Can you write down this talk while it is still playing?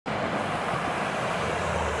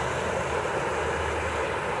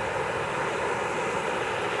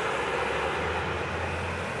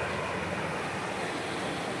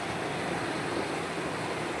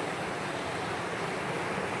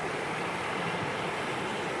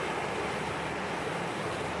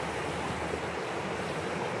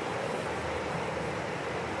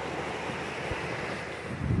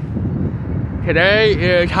Today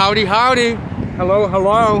is howdy.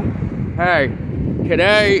 Hello. Hey,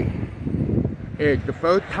 today is the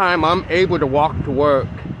first time I'm able to walk to work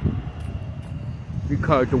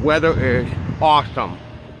because the weather is awesome.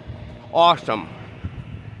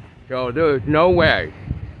 So there is no way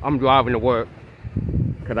I'm driving to work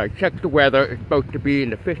because I checked the weather. It's supposed to be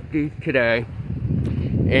in the 50s today,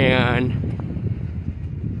 and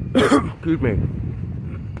excuse me,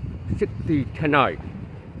 60 tonight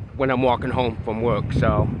when I'm walking home from work.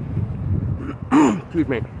 So excuse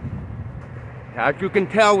me. As you can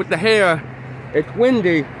tell with the hair, it's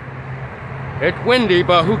windy.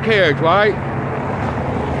 But who cares, right?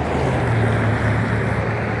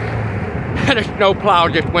 The snowplow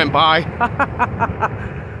just went by.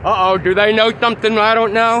 Uh-oh, do they know something I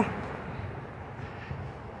don't know?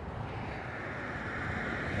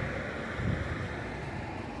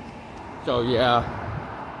 So yeah,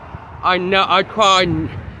 I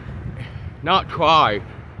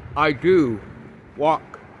do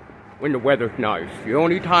walk when the weather's nice. The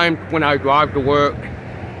only time when I drive to work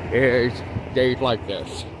is days like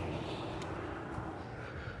this.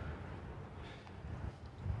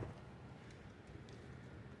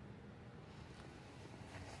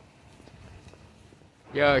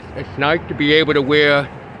 Yeah, it's nice to be able to wear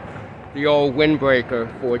the old windbreaker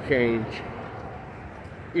for a change,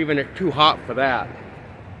 even if it's too hot for that.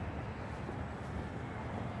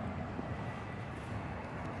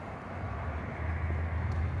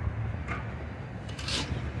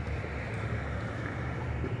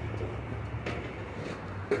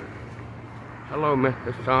 Hello,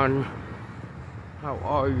 Mr. Sun. How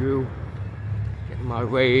are you? Getting my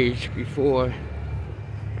raise before.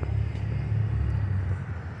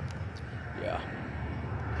 Yeah.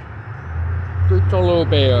 Streets a little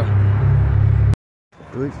bare.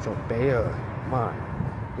 Streets are bare. My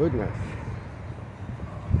goodness.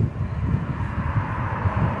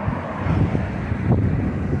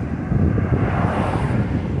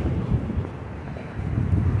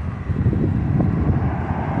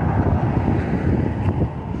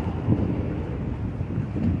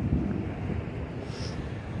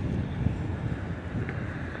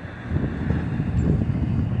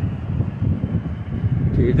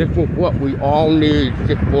 This is what we all need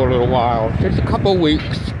just for a little while, just a couple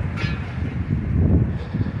weeks.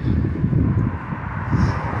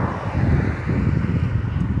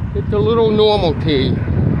 It's a little normalcy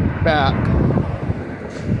back,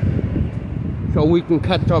 so we can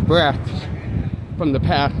catch our breaths from the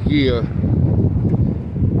past year.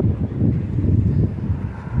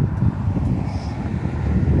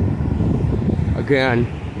 Again,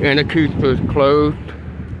 Anakesta is closed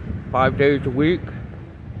 5 days a week.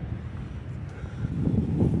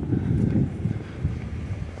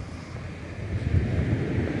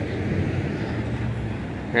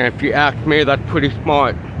 And if you ask me, that's pretty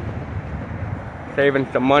smart. Saving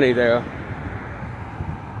some money there.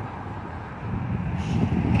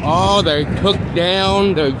 Oh, they took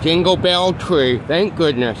down the Jingle Bell tree. Thank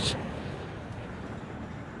goodness.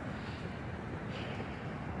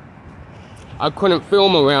 I couldn't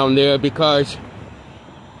film around there because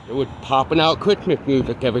it was popping out Christmas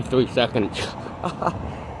music every 3 seconds.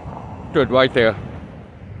 Stood right there.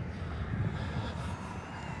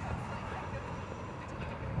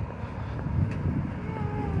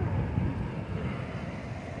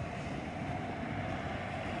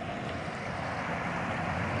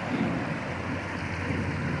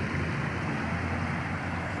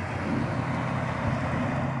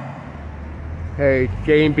 Hey,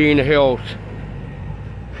 J&B in the hills.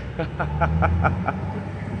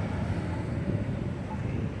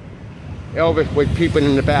 Elvis was peeping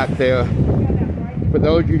in the back there. For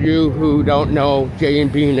those of you who don't know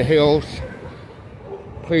J&B in the hills,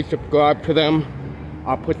 please subscribe to them.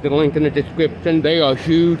 I'll put the link in the description. They are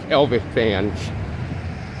huge Elvis fans.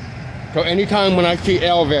 So anytime when I see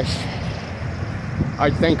Elvis, I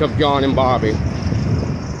think of John and Bobby.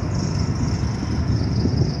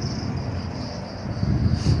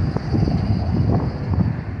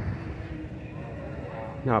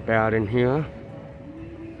 Not bad in here.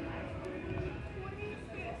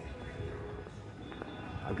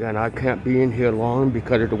 Again, I can't be in here long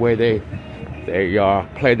because of the way they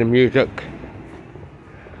play the music.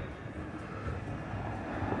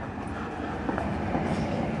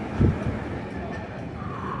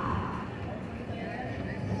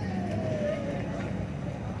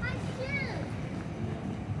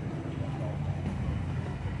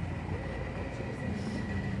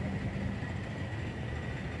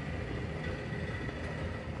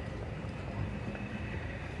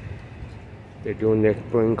 They're doing their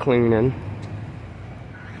spring cleaning.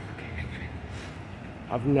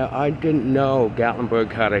 I didn't know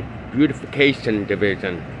Gatlinburg had a beautification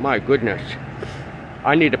division. My goodness.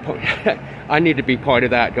 I need to I need to be part of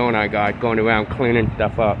that, don't I, guys? Going around cleaning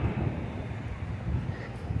stuff up.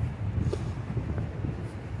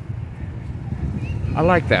 I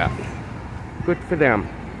like that. Good for them.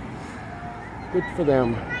 Good for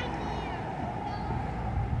them.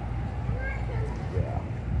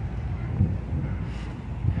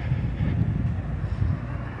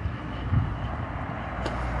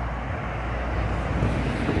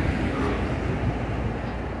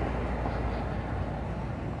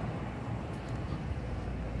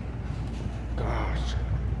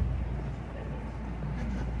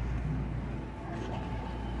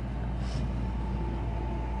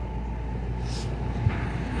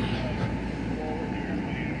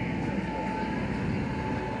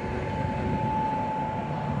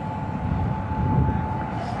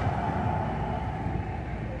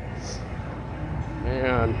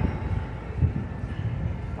 Man,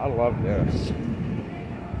 I love this.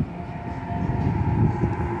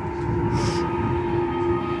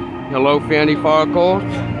 Hello, Fanny Farkles.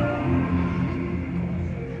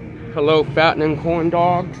 Hello, fattening corn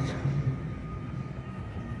dogs.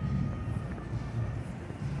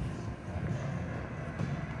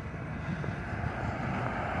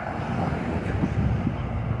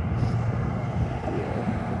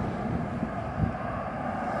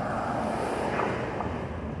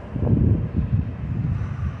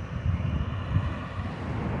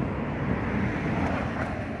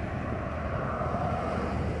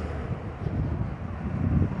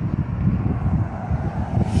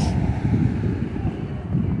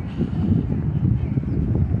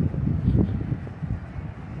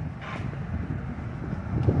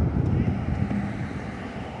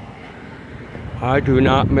 I do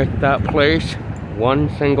not miss that place one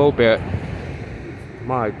single bit.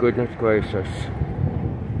 My goodness gracious.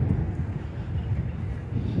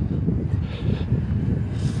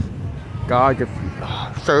 God,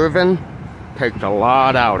 serving takes a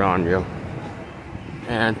lot out on you.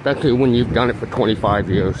 And especially when you've done it for 25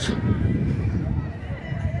 years.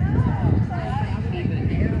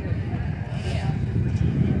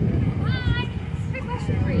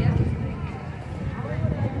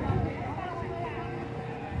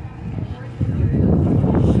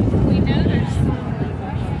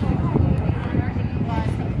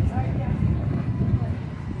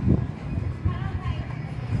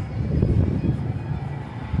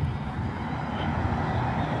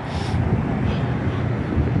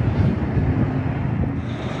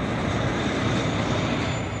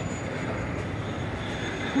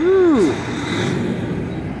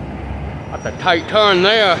 That's a tight turn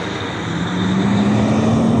there.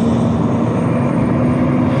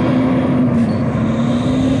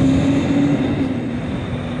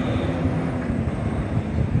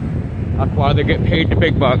 That's why they get paid the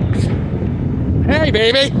big bucks. Hey,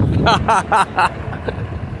 baby!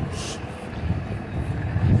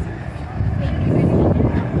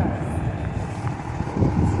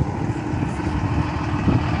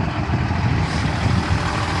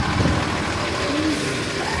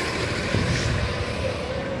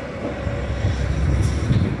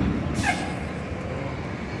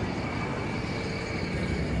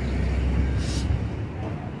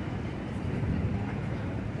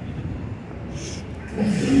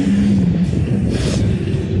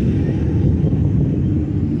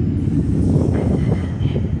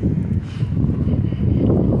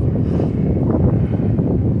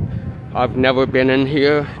 I've never been in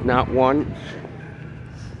here, not once.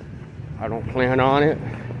 I don't plan on it.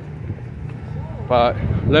 But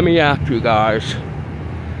let me ask you guys,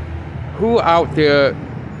 who out there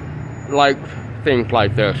like things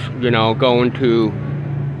like this? You know, going to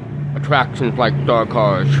attractions like Star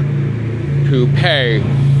Cars, to pay,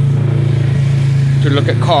 to look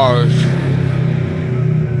at cars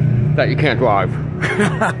that you can't drive.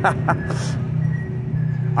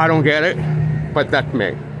 I don't get it, but that's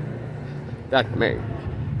me. That's me.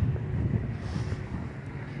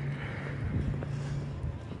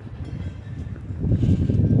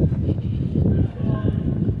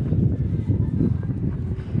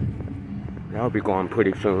 That'll be gone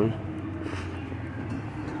pretty soon.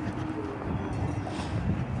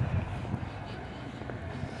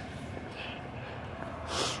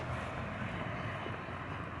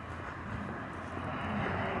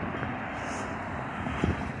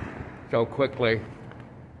 So quickly,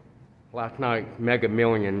 last night, Mega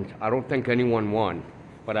Millions. I don't think anyone won,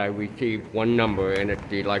 but I received one number, and it's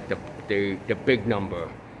the big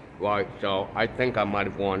number, right? So I think I might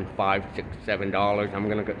have won $5, $6, $7. I'm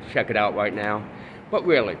gonna go check it out right now. But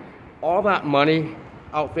really, all that money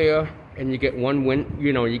out there, and you get one win,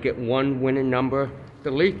 you know, you get one winning number,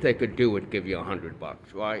 the least they could do is give you $100,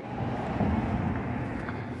 right?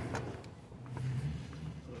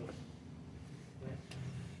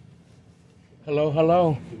 Hello,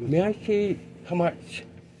 hello. May I see how much,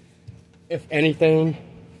 if anything?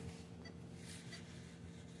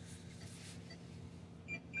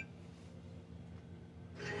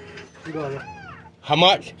 $2. How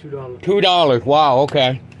much? $2. $2. Wow,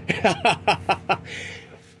 okay. $1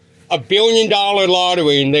 billion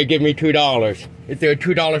lottery and they give me $2. Is there a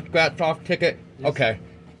 $2 scratch off ticket? Yes. Okay.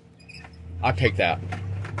 I'll take that.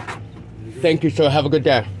 Thank you, sir. Have a good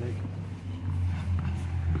day.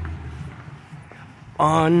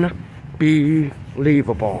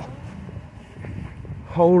 Unbelievable.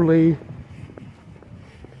 Holy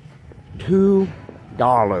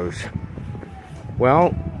 $2.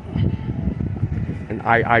 Well, and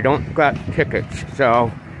I don't scratch tickets,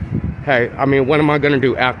 so hey, I mean, what am I gonna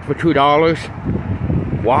do? Ask for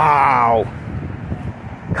 $2? Wow.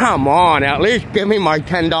 Come on, at least give me my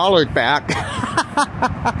 $10 back.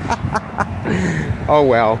 Oh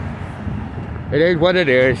well. It is what it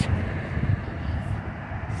is.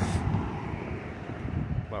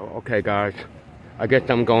 Well, okay guys. I guess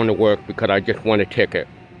I'm going to work because I just won a ticket.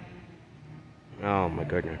 Oh my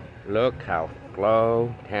goodness. Look how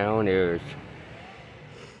slow town is.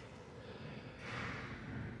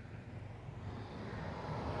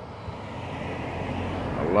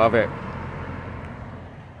 I love it.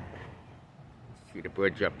 See the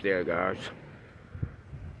bridge up there, guys.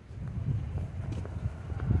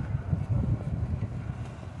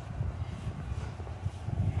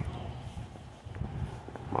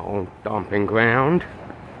 My own stomping ground.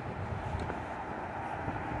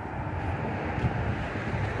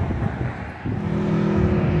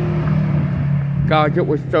 Guys, it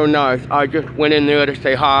was so nice. I just went in there to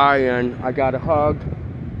say hi and I got a hug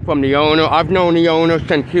from the owner. I've known the owner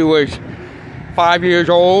since he was 5 years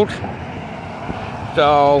old.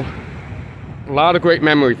 So, a lot of great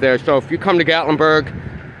memories there. So if you come to Gatlinburg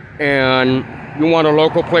and you want a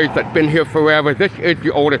local place that's been here forever, this is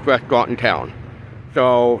the oldest restaurant in town.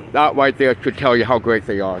 So that right there should tell you how great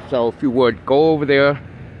they are. So if you would, go over there,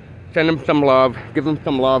 send them some love, give them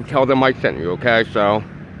some love, tell them I sent you, okay? So,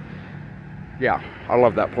 yeah, I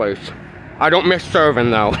love that place. I don't miss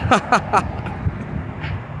serving though.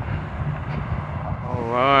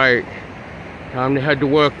 Alright, time to head to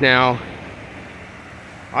work now.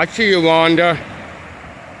 I see you, Rhonda.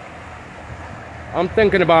 I'm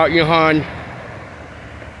thinking about you, hon.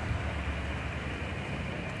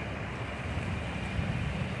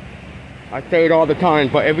 I say it all the time,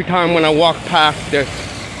 but every time when I walk past this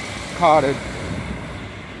cottage,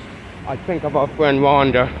 I think of our friend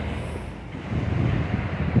Rhonda.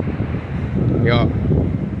 Yeah.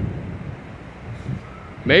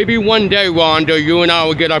 Maybe one day, Rhonda, you and I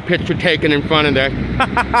will get our picture taken in front of there.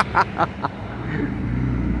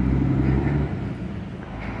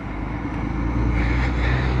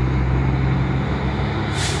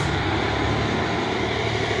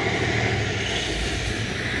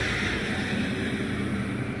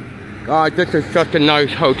 God, this is such a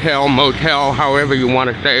nice hotel, motel, however you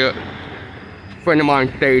want to say it. A friend of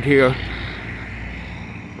mine stayed here.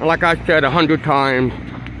 And like I said 100 times,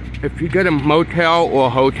 if you get a motel or a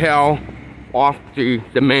hotel off the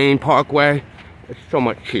main parkway, it's so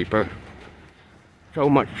much cheaper. So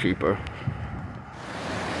much cheaper.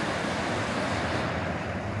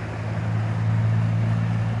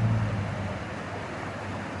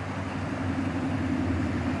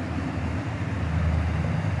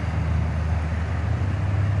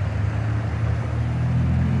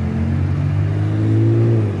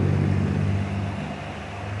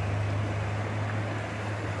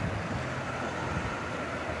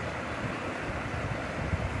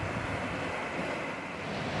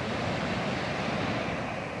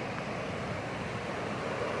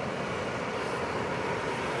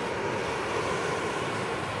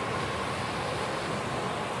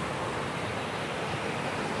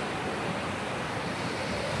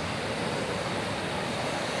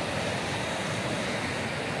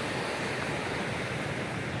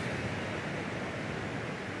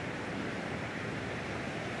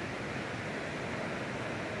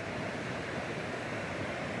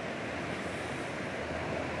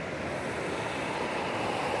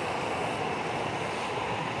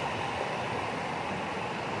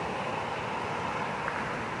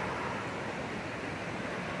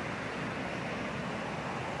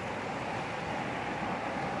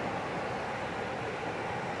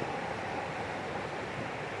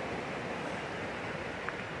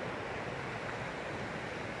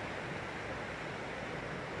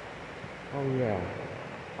 Oh yeah,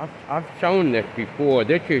 I've shown this before.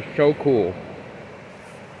 This is so cool.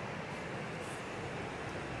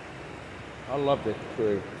 I love this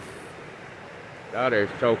tree. That is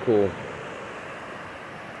so cool.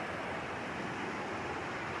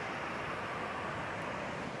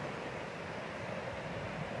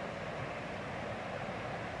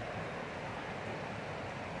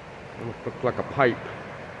 Almost looks like a pipe.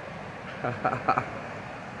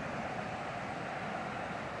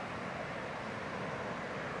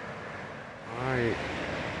 Alright.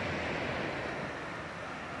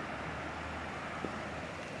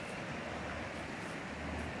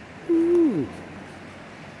 Ooh.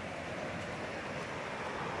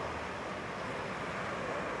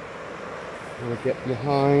 I'll get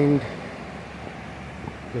behind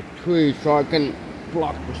the tree so I can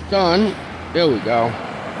block the sun. There we go.